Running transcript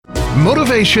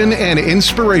Motivation and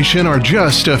inspiration are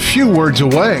just a few words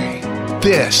away.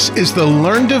 This is the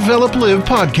Learn, Develop, Live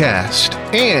podcast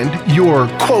and your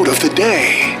quote of the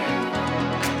day.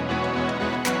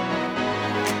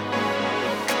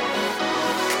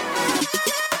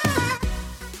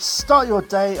 Start your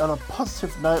day on a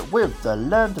positive note with the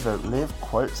Learn, Develop, Live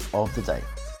quote of the day.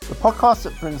 The podcast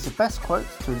that brings the best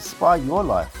quotes to inspire your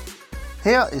life.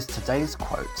 Here is today's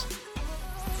quote.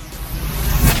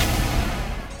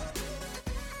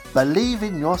 Believe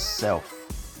in yourself.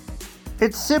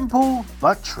 It's simple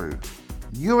but true.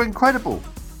 You're incredible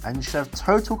and you should have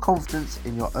total confidence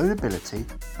in your own ability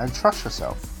and trust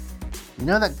yourself. You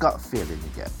know that gut feeling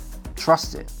you get?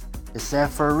 Trust it. It's there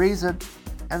for a reason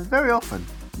and very often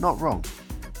not wrong.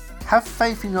 Have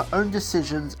faith in your own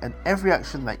decisions and every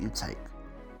action that you take.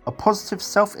 A positive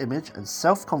self-image and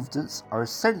self-confidence are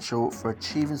essential for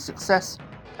achieving success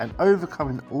and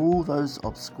overcoming all those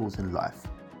obstacles in life.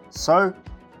 So,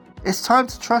 it's time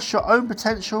to trust your own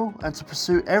potential and to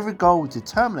pursue every goal with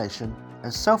determination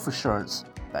and self-assurance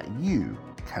that you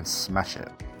can smash it.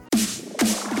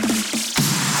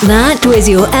 That was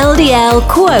your LDL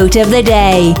quote of the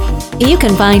day. You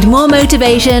can find more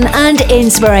motivation and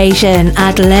inspiration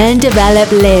at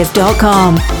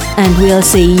learndeveloplive.com. And we'll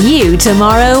see you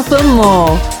tomorrow for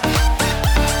more.